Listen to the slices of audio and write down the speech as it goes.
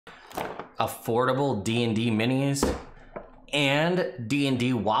affordable D&D minis and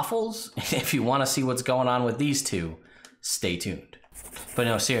D&D waffles. If you want to see what's going on with these two, stay tuned. But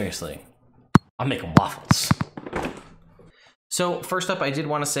no, seriously, I'm making waffles. So first up, I did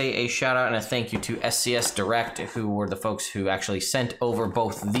want to say a shout out and a thank you to SCS Direct, who were the folks who actually sent over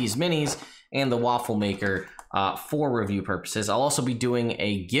both these minis and the Waffle Maker for review purposes. I'll also be doing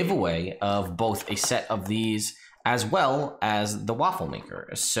a giveaway of both a set of these as well as the Waffle Maker.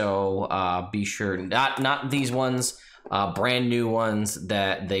 So be sure, not these ones, brand new ones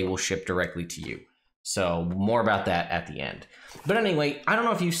that they will ship directly to you. So more about that at the end. But anyway, I don't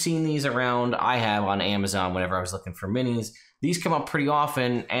know if you've seen these around. I have on Amazon whenever I was looking for minis. These come up pretty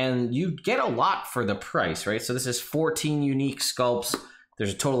often, and you get a lot for the price, right? So this is 14 unique sculpts.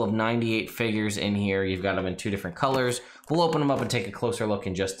 There's a total of 98 figures in here. You've got them in 2 different colors. We'll open them up and take a closer look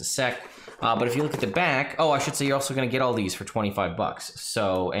in just a sec. But if you look at the back, oh, I should say you're also going to get all these for 25 bucks.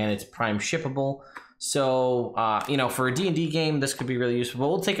 So, and it's prime shippable. So, you know, for a D&D game, this could be really useful. But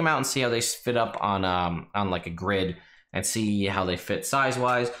we'll take them out and see how they fit up on like a grid and see how they fit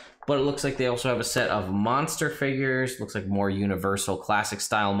size-wise. But it looks like they also have a set of monster figures. Looks like more universal classic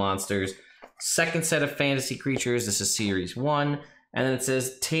style monsters. Second set of fantasy creatures. This is series 1. And then it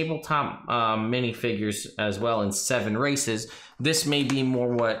says tabletop minifigures as well in 7 races. This may be more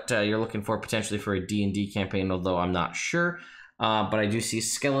what you're looking for potentially for a D&D campaign, although I'm not sure. But I do see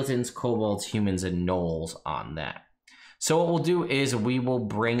skeletons, kobolds, humans, and gnolls on that. So what we'll do is we will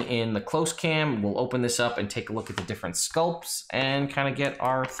bring in the close cam. We'll open this up and take a look at the different sculpts and kind of get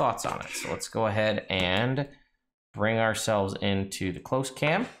our thoughts on it. So let's go ahead and bring ourselves into the close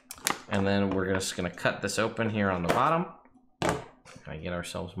cam. And then we're just gonna cut this open here on the bottom. Kind of get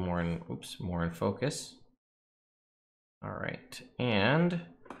ourselves more in focus. All right, and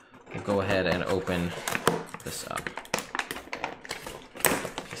we'll go ahead and open this up.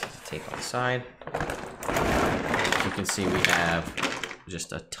 Pieces of tape on the side. You can see we have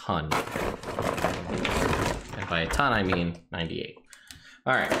just a ton. And by a ton, I mean 98.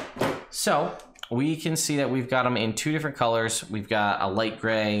 All right, so we can see that we've got them in 2 different colors. We've got a light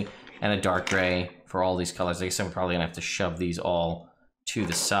gray and a dark gray for all these colors. I guess I'm probably gonna have to shove these all to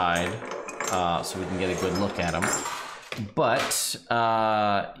the side so we can get a good look at them. But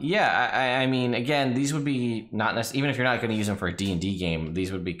yeah, I mean, again, these would be not necessarily, even if you're not going to use them for a D&D game,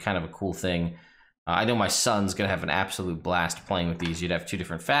 these would be kind of a cool thing. I know my son's going to have an absolute blast playing with these. You'd have 2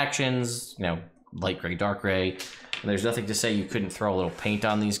 different factions, you know, light gray, dark gray. And there's nothing to say you couldn't throw a little paint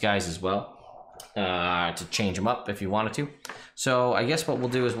on these guys as well to change them up if you wanted to. So I guess what we'll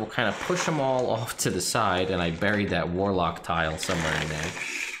do is we'll kind of push them all off to the side, and I buried that warlock tile somewhere in there.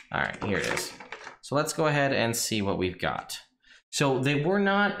 All right, here it is. So let's go ahead and see what we've got. So they were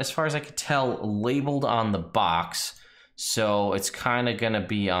not, as far as I could tell, labeled on the box. So it's kind of going to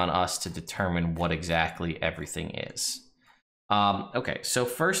be on us to determine what exactly everything is. Okay, so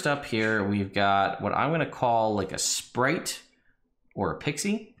first up here, we've got what I'm going to call like a sprite or a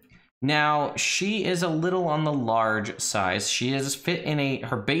pixie. Now, she is a little on the large size. She is fit in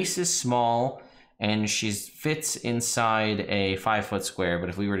her base is small, and she fits inside a 5-foot square. But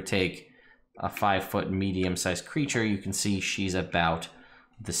if we were to take a 5-foot medium-sized creature, you can see she's about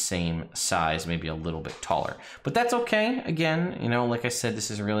the same size, maybe a little bit taller. But that's okay. Again, you know, like I said, this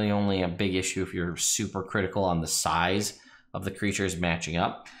is really only a big issue if you're super critical on the size of the creatures matching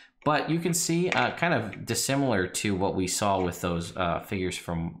up. But you can see kind of dissimilar to what we saw with those figures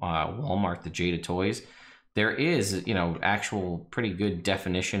from Walmart, the Jada Toys. There is, you know, actual pretty good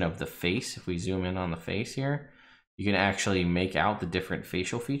definition of the face. If we zoom in on the face here, you can actually make out the different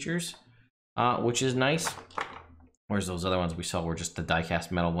facial features, which is nice. Whereas those other ones we saw were just the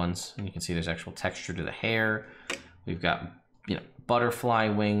die-cast metal ones. And you can see there's actual texture to the hair. We've got, you know, butterfly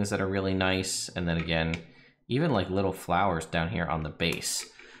wings that are really nice. And then again, even like little flowers down here on the base.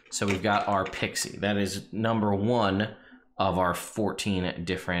 So we've got our pixie. That is number 1 of our 14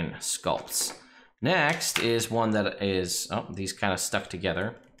 different sculpts. Next is one that is, oh, these kind of stuck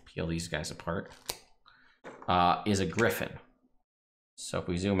together. Peel these guys apart. Is a griffin. So if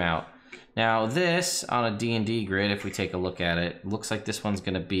we zoom out. Now this, on a D&D grid, if we take a look at it, looks like this one's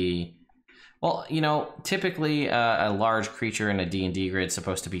going to be, well, you know, typically a large creature in a D&D grid is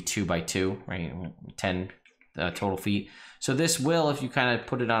supposed to be 2 by 2, right? 10 total feet. So this will, if you kind of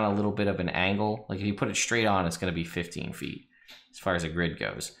put it on a little bit of an angle, like if you put it straight on, it's going to be 15 feet as far as a grid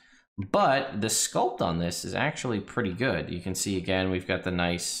goes. But the sculpt on this is actually pretty good. You can see, again, we've got the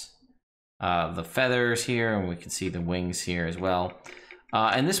nice, the feathers here, and we can see the wings here as well.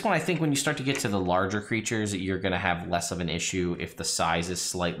 And this one, I think when you start to get to the larger creatures, you're going to have less of an issue if the size is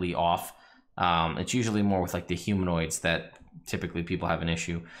slightly off. It's usually more with like the humanoids that typically people have an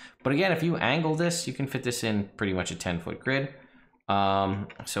issue. But again, if you angle this, you can fit this in pretty much a 10-foot grid.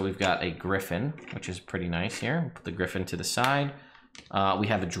 So we've got a griffin, which is pretty nice here. Put the griffin to the side. We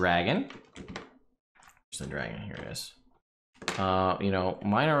have a dragon. Where's the dragon? Here it is. You know,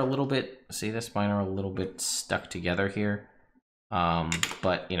 mine are a little bit, see this? Mine are a little bit stuck together here.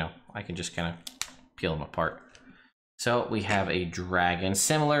 But, you know, I can just kind of peel them apart. So we have a dragon,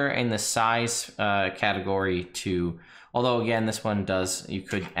 similar in the size category to, although again, this one does, you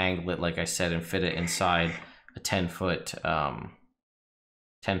could angle it, like I said, and fit it inside a 10-foot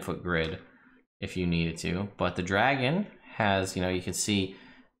 10-foot grid if you needed to. But the dragon has, you know, you can see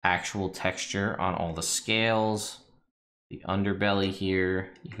actual texture on all the scales, the underbelly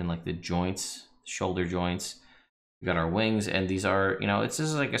here, even like the joints, shoulder joints. We got our wings, and these are, you know, this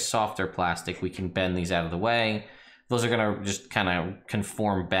is like a softer plastic. We can bend these out of the way. Those are gonna just kind of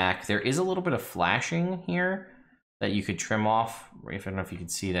conform back. There is a little bit of flashing here that you could trim off. I don't know if you can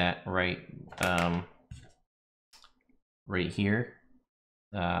see that right here.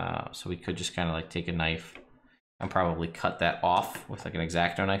 So we could just kind of like take a knife and probably cut that off with like an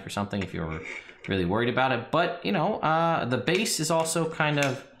X-Acto knife or something if you were really worried about it. But, you know, the base is also kind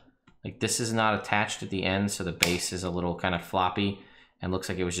of like, this is not attached at the end, so the base is a little kind of floppy and looks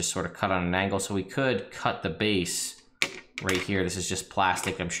like it was just sort of cut on an angle. So we could cut the base right here. This is just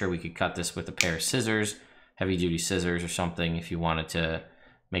plastic. I'm sure we could cut this with a pair of scissors, heavy duty scissors or something, if you wanted to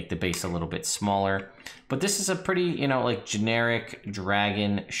make the base a little bit smaller. But this is a pretty, you know, like generic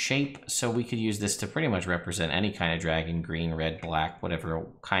dragon shape. So we could use this to pretty much represent any kind of dragon, green, red, black, whatever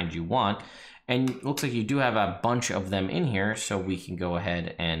kind you want. And it looks like you do have a bunch of them in here. So we can go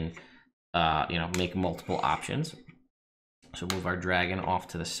ahead and, you know, make multiple options. So move our dragon off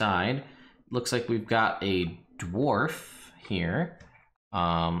to the side. Looks like we've got a dwarf here.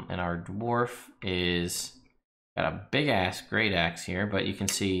 And our dwarf is got a big ass great axe here, but you can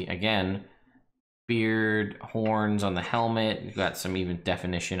see again, beard, horns on the helmet. We've got some even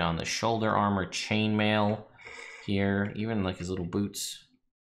definition on the shoulder armor, chainmail here. Even like his little boots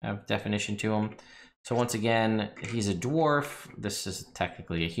have definition to them. So once again, he's a dwarf. This is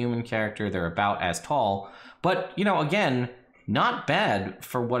technically a human character. They're about as tall, but you know, again, not bad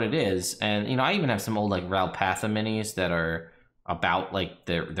for what it is. And you know, I even have some old like Ralpatha minis that are about like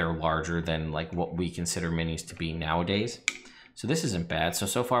they're larger than like what we consider minis to be nowadays. So this isn't bad.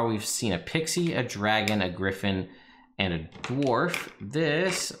 So far we've seen a pixie, a dragon, a griffin, and a dwarf.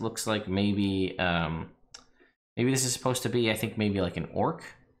 This looks like maybe maybe this is supposed to be, I think maybe like an orc,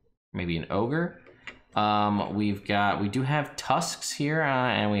 maybe an ogre. We do have tusks here,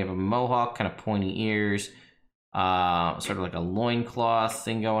 and we have a mohawk, kind of pointy ears, sort of like a loincloth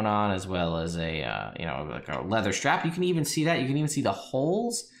thing going on, as well as a you know, like a leather strap. You can even see that. You can even see the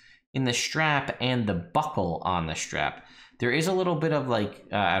holes in the strap and the buckle on the strap. There is a little bit of like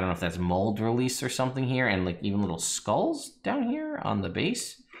I don't know if that's mold release or something here, and like even little skulls down here on the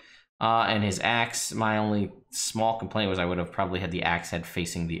base. And his axe, my only small complaint was I would have probably had the axe head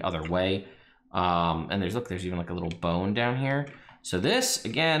facing the other way. And there's even like a little bone down here. So this,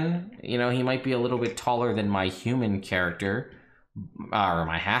 again, you know, he might be a little bit taller than my human character, or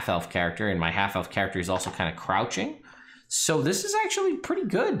my half-elf character, and my half-elf character is also kind of crouching. So this is actually pretty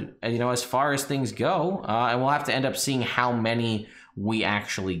good, you know, as far as things go. And we'll have to end up seeing how many we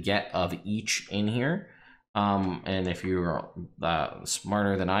actually get of each in here. And if you're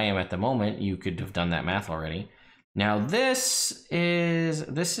smarter than I am at the moment, you could have done that math already. Now this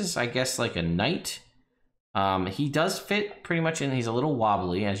is I guess like a knight. He does fit pretty much in. He's a little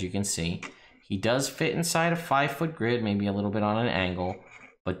wobbly, as you can see. He does fit inside a 5-foot grid, maybe a little bit on an angle.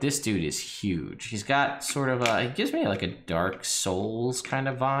 But this dude is huge. He's got sort of a, it gives me like a Dark Souls kind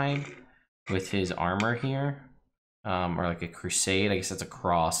of vibe with his armor here, or like a crusade. I guess that's a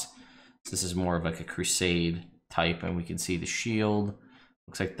cross. So this is more of like a crusade type, and we can see the shield.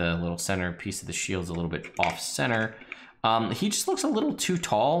 Looks like the little center piece of the shield's a little bit off center. He just looks a little too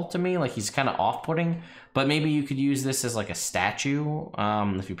tall to me, like he's kind of off-putting, but maybe you could use this as like a statue.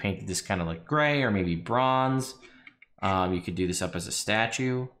 If you painted this kind of like gray or maybe bronze, you could do this up as a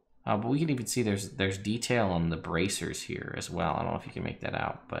statue. But we can even see there's detail on the bracers here as well. I don't know if you can make that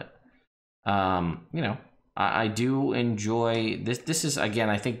out, but you know, I do enjoy this. This is, again,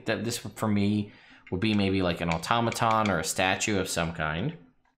 I think that this for me would be maybe like an automaton or a statue of some kind.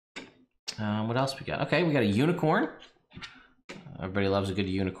 What else we got? Okay, we got a unicorn. Everybody loves a good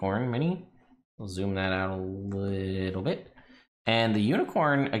unicorn mini. We'll zoom that out a little bit. And the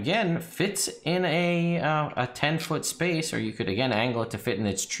unicorn, again, fits in a 10-foot space, or you could, again, angle it to fit in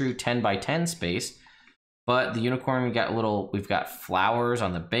its true 10 by 10 space. But the unicorn, we've got flowers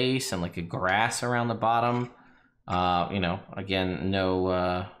on the base and like a grass around the bottom. You know, again,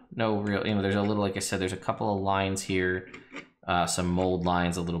 no real, you know, there's a little, like I said, there's a couple of lines here, some mold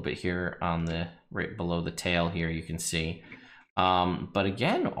lines a little bit here on the, right below the tail here, you can see. But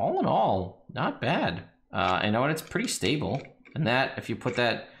again, all in all, not bad. You know, and it's pretty stable. And that, if you put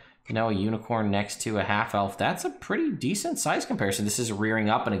that, you know, a unicorn next to a half elf, that's a pretty decent size comparison. This is rearing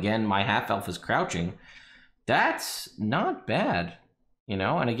up, and again, my half elf is crouching. That's not bad, you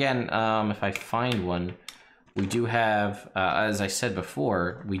know. And again, if I find one, we do have, as I said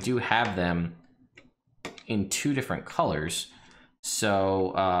before, we do have them in 2 different colors.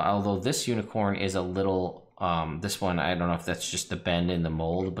 So although this unicorn is a little, this one, I don't know if that's just the bend in the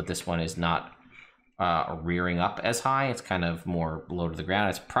mold, but this one is not rearing up as high. It's kind of more low to the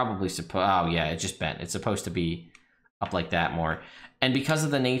ground. It's probably supposed, oh yeah, it's just bent. It's supposed to be up like that more. And because of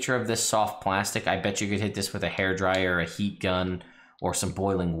the nature of this soft plastic, I bet you could hit this with a hairdryer, a heat gun, or some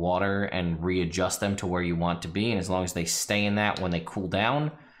boiling water and readjust them to where you want to be. And as long as they stay in that when they cool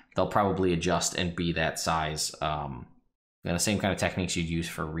down, they'll probably adjust and be that size. The same kind of techniques you'd use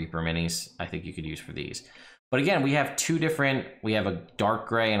for Reaper minis, I think you could use for these. But again, we have 2 different, we have a dark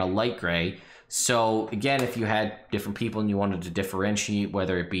gray and a light gray. So again, if you had different people and you wanted to differentiate,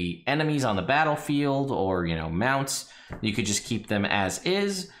 whether it be enemies on the battlefield or, you know, mounts, you could just keep them as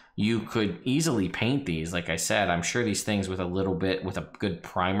is. You could easily paint these. Like I said, I'm sure these things with a little bit, with a good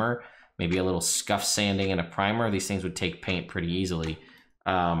primer, maybe a little scuff sanding and a primer, these things would take paint pretty easily.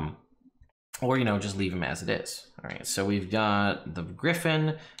 Or, you know, just leave them as it is. All right, so we've got the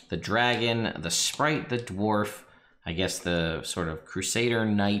griffin, the dragon, the sprite, the dwarf, I guess the sort of crusader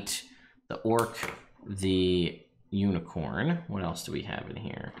knight, the orc, the unicorn. What else do we have in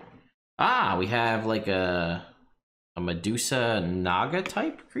here? Ah, we have like a Medusa Naga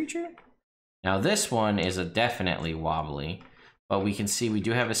type creature. Now this one is a definitely wobbly, but we can see we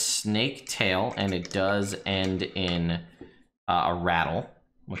do have a snake tail, and it does end in a rattle,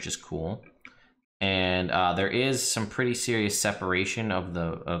 which is cool. And there is some pretty serious separation of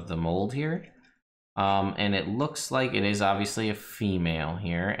the mold here. And it looks like it is obviously a female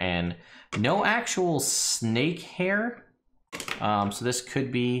here, and no actual snake hair. So this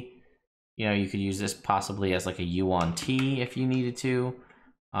could be, you know, you could use this possibly as like a yuan T if you needed to.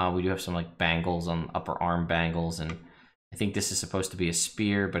 We do have some like bangles on upper arm bangles, and I think this is supposed to be a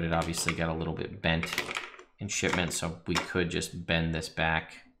spear, but it obviously got a little bit bent in shipment, so we could just bend this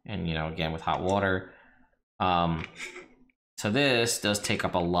back, and, you know, again with hot water. So this does take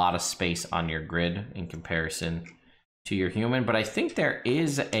up a lot of space on your grid in comparison to your human, but I think there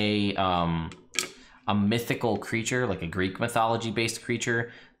is a mythical creature, like a Greek mythology based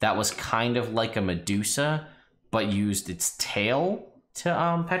creature, that was kind of like a Medusa, but used its tail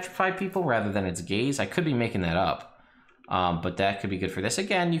to petrify people rather than its gaze. I could be making that up, but that could be good for this.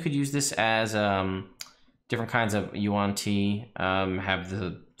 Again, you could use this as different kinds of yuan T, have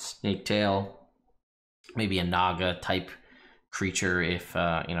the snake tail, maybe a Naga type creature if,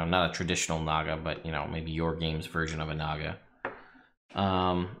 you know, not a traditional Naga, but, you know, maybe your game's version of a Naga.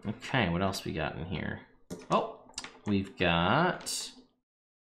 Okay, what else we got in here? Oh, we've got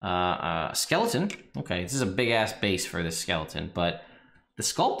a skeleton. Okay, this is a big-ass base for this skeleton, but the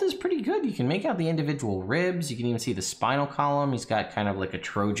sculpt is pretty good. You can make out the individual ribs. You can even see the spinal column. He's got kind of like a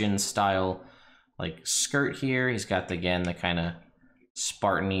Trojan-style like skirt here. He's got, again, the kind of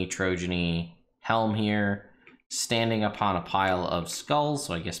Spartan-y, Trojan-y helm here, standing upon a pile of skulls,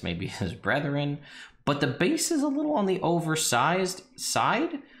 so I guess maybe his brethren. But the base is a little on the oversized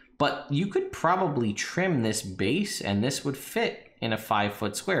side, but you could probably trim this base and this would fit in a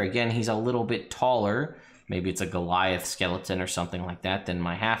 5-foot square. Again, he's a little bit taller. Maybe it's a Goliath skeleton or something like that than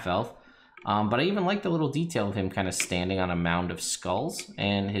my half-elf. But I even like the little detail of him kind of standing on a mound of skulls,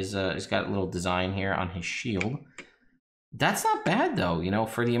 and his he's got a little design here on his shield. That's not bad though, you know,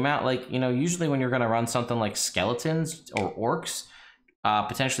 for the amount, like, you know, usually when you're going to run something like skeletons or orcs,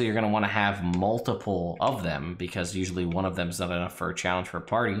 potentially you're going to want to have multiple of them, because usually one of them is not enough for a challenge for a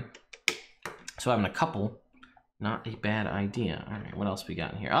party. So having a couple, not a bad idea. All right, what else we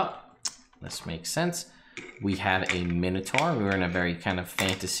got in here? Oh, this makes sense. We have a Minotaur. We were in a very kind of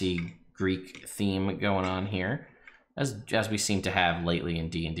fantasy Greek theme going on here, as we seem to have lately in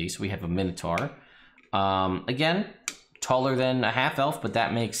D&D. So we have a Minotaur. Again, taller than a half-elf, but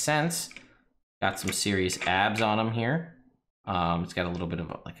that makes sense. Got some serious abs on him here. It's got a little bit of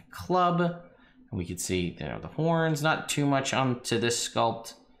like a club. And we can see, you know, the horns. Not too much onto this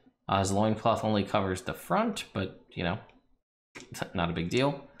sculpt. His loincloth only covers the front, but, you know, not a big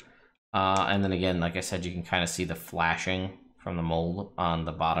deal. And then again, like I said, you can kind of see the flashing from the mold on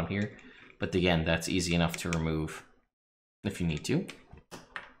the bottom here. But again, that's easy enough to remove if you need to.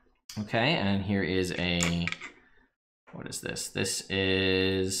 Okay, and here is a What is this? This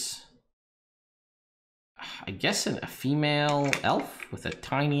is, I guess, a female elf with a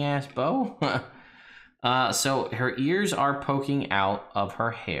tiny ass bow. So her ears are poking out of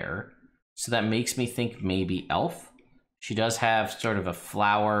her hair, so that makes me think maybe elf. She does have sort of a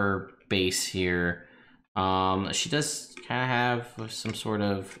flower base here. She does kind of have some sort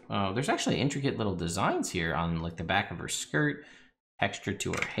of, there's actually intricate little designs here on like the back of her skirt, texture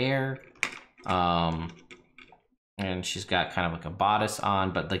to her hair. And she's got kind of like a bodice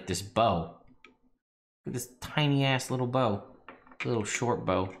on, but like this bow. Look at this tiny ass little bow. Little short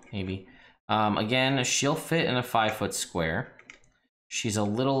bow, maybe. Again, she'll fit in a 5-foot square. She's a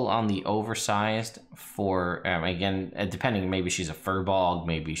little on the oversized for, again, depending, maybe she's a furball,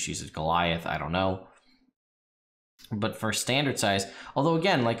 maybe she's a Goliath, I don't know. But for standard size, although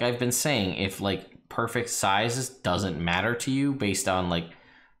again, like I've been saying, if like perfect sizes doesn't matter to you based on like,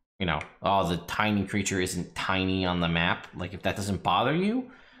 you know, oh, the tiny creature isn't tiny on the map, like if that doesn't bother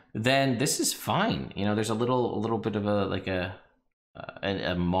you, then this is fine. You know, there's a little bit of a, like a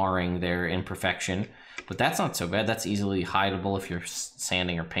marring there, imperfection, but that's not so bad. That's easily hideable if you're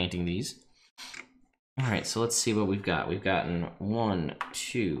sanding or painting these. All right, so let's see what we've got. We've gotten 1,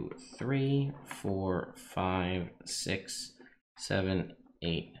 2, 3, 4, 5, 6, 7,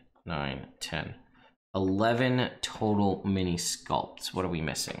 8, 9, 10, 11 total mini sculpts. What are we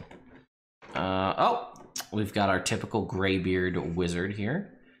missing? Oh, we've got our typical graybeard wizard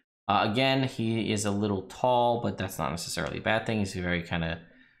here. Again, he is a little tall, but that's not necessarily a bad thing. He's a very kind of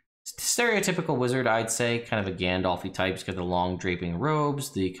stereotypical wizard, I'd say, kind of a Gandalf-y type. He's got the long draping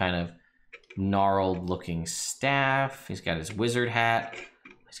robes, the kind of gnarled looking staff. He's got his wizard hat.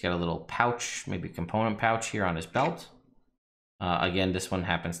 He's got a little pouch, maybe component pouch here on his belt. Again, this one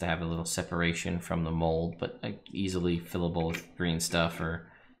happens to have a little separation from the mold, but easily fillable with green stuff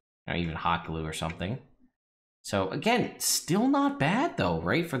or even hot glue or something. So again, still not bad though,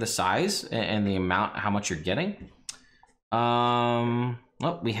 right? For the size and the amount, how much you're getting.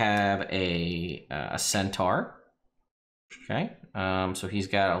 Well, we have a centaur. Okay, so he's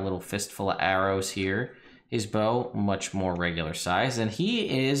got a little fistful of arrows here. His bow, much more regular size, and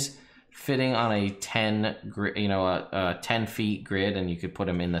he is fitting on a 10 grid, you know, a 10 feet grid, and you could put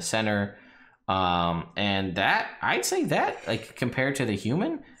him in the center. And that, I'd say that, like compared to the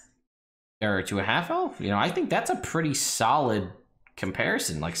human or to a half elf, you know, I think that's a pretty solid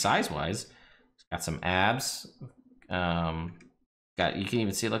comparison, like size wise. He's got some abs. You can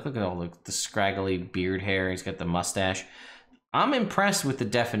even see, look at all the scraggly beard hair. He's got the mustache. I'm impressed with the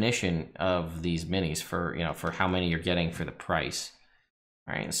definition of these minis for, you know, for how many you're getting for the price.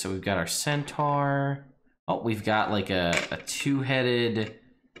 All right, so we've got our centaur. Oh, we've got like a two-headed,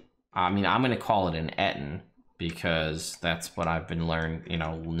 I mean, I'm going to call it an Etten because that's what I've been learned, you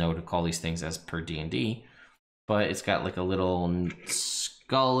know to call these things as per D&D. But it's got like a little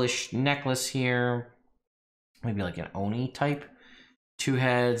skullish necklace here. Maybe like an Oni type. 2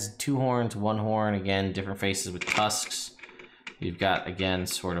 heads, 2 horns, 1 horn. Again, different faces with tusks. You've got, again,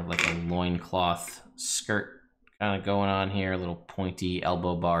 sort of like a loincloth skirt kind of going on here. Little pointy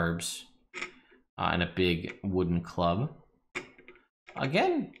elbow barbs. And a big wooden club.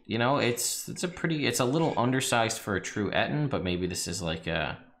 Again, you know, it's a little undersized for a true Etten, but maybe this is like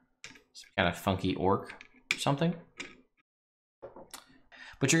some kind of funky orc or something.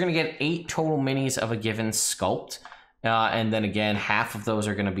 But you're going to get 8 total minis of a given sculpt. And then again, half of those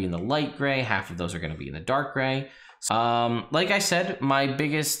are going to be in the light gray, half of those are going to be in the dark gray. Like I said, my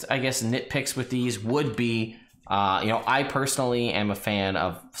biggest, I guess, nitpicks with these would be, I personally am a fan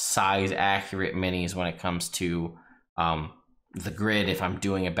of size accurate minis when it comes to the grid if I'm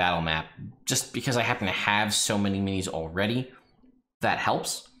doing a battle map. Just because I happen to have so many minis already, that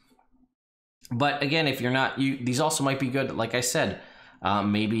helps. But again, if you're not, these also might be good, like I said.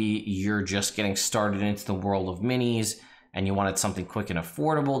 Maybe you're just getting started into the world of minis and you wanted something quick and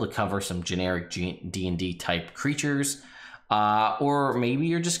affordable to cover some generic D&D type creatures. Or maybe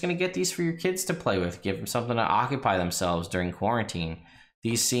you're just going to get these for your kids to play with, give them something to occupy themselves during quarantine.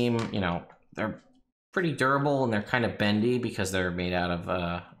 These seem, they're pretty durable and they're kind of bendy because they're made out of,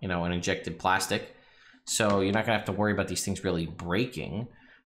 an injected plastic. So you're not going to have to worry about these things really breaking.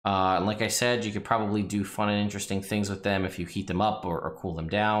 Like I said, you could probably do fun and interesting things with them if you heat them up or cool them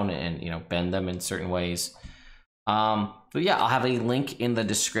down and, bend them in certain ways. But yeah, I'll have a link in the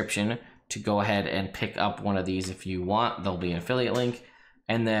description to go ahead and pick up one of these if you want. There'll be an affiliate link.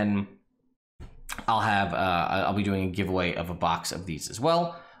 And then I'll be doing a giveaway of a box of these as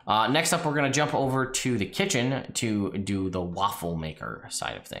well. Next up, we're going to jump over to the kitchen to do the Waffle Maker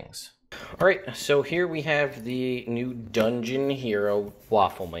side of things. All right, so here we have the new Dungeon Hero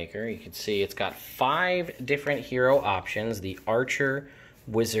Waffle Maker. You can see it's got 5 different hero options: the Archer,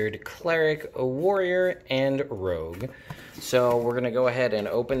 Wizard, Cleric, Warrior, and Rogue. So we're gonna go ahead and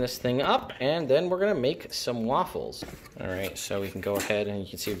open this thing up, and then we're gonna make some waffles. All right, so we can go ahead and you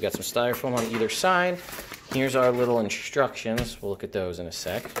can see we've got some styrofoam on either side. Here's our little instructions. We'll look at those in a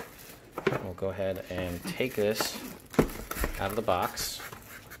sec. We'll go ahead and take this out of the box.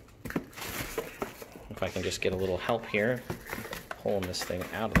 If I can just get a little help here, pulling this thing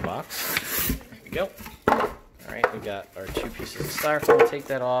out of the box. There we go. All right, we got our 2 pieces of styrofoam. Take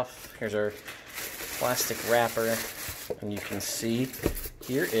that off. Here's our plastic wrapper. And you can see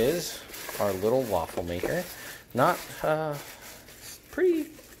here is our little waffle maker. Not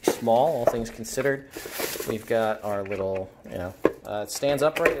pretty small, all things considered. We've got our little, it stands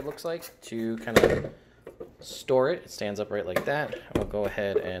upright, it looks like, to kind of store it. It stands upright like that. We'll go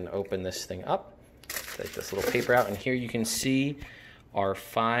ahead and open this thing up. Take this little paper out, and here you can see our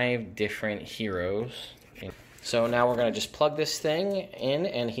 5 different heroes. So now we're going to just plug this thing in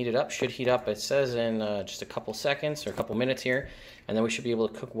and heat it up. Should heat up, it says, in just a couple seconds or a couple minutes here, and then we should be able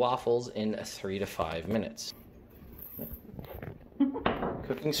to cook waffles in 3 to 5 minutes.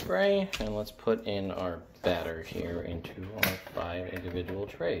 Cooking spray, and let's put in our batter here into our 5 individual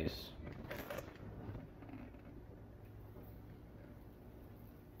trays.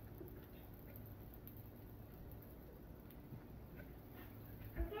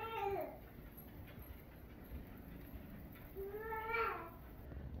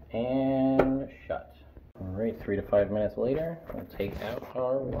 And shut. All right, 3 to 5 minutes later, we'll take out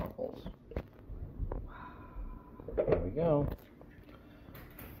our waffles. There we go.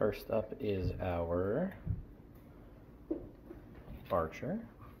 First up is our Archer.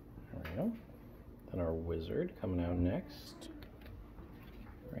 There we go. Then our Wizard coming out next.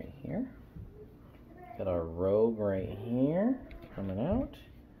 Right here. Got our Rogue right here coming out.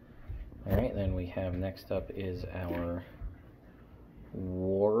 All right, then we have next up is our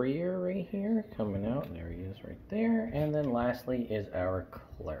Warrior right here coming out. There he is right there. And then lastly is our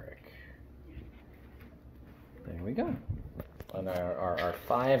Cleric. There we go. And our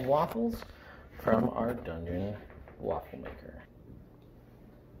 5 waffles from our Dungeon Waffle Maker.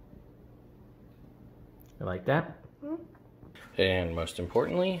 You like that? Mm-hmm. And most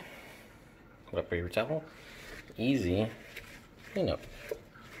importantly, put up your towel. Easy cleanup.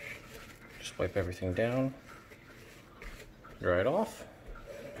 Just wipe everything down. Dry it off,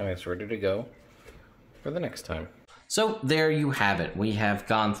 and it's ready to go for the next time. So there you have it. We have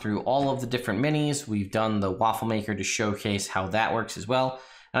gone through all of the different minis. We've done the Waffle Maker to showcase how that works as well.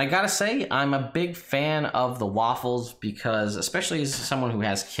 And I gotta say, I'm a big fan of the waffles because, especially as someone who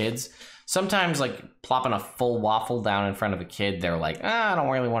has kids, sometimes like plopping a full waffle down in front of a kid, they're like, I don't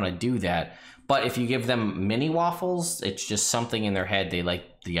really want to do that. But if you give them mini waffles, it's just something in their head. They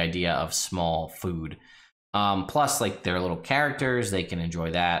like the idea of small food. Plus, like, they're little characters, they can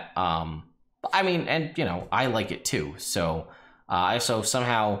enjoy that. I mean, and, I like it too. So, I also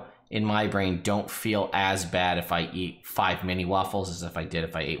somehow, in my brain, don't feel as bad if I eat 5 mini waffles as if I did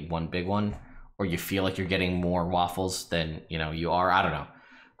if I ate 1 big one. Or you feel like you're getting more waffles than, you are. I don't know.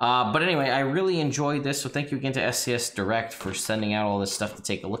 But anyway, I really enjoyed this, so thank you again to SCS Direct for sending out all this stuff to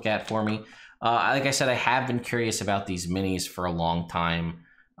take a look at for me. Like I said, I have been curious about these minis for a long time.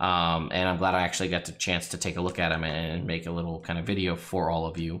 And I'm glad I actually got the chance to take a look at them and make a little kind of video for all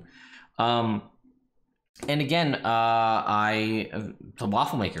of you. And again, the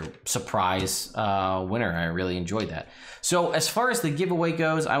Waffle Maker surprise winner. I really enjoyed that. So as far as the giveaway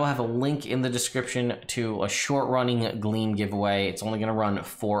goes, I will have a link in the description to a short-running Gleam giveaway. It's only going to run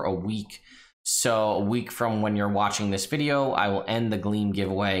for a week. So a week from when you're watching this video, I will end the Gleam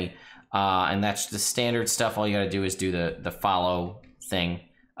giveaway. And that's the standard stuff. All you got to do is do the follow thing.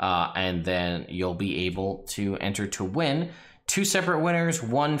 And then you'll be able to enter to win 2 separate winners,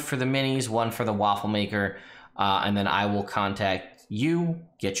 one for the minis, one for the Waffle Maker, and then I will contact you,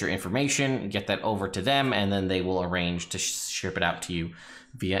 get your information, get that over to them, and then they will arrange to ship it out to you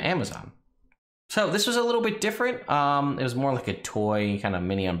via Amazon. So this was a little bit different. It was more like a toy kind of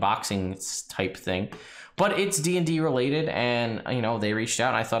mini unboxing type thing. But it's D&D related, and they reached out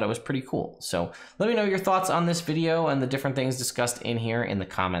and I thought it was pretty cool. So let me know your thoughts on this video and the different things discussed in here in the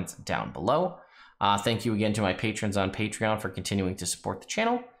comments down below. Thank you again to my patrons on Patreon for continuing to support the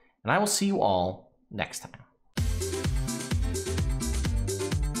channel, and I will see you all next time.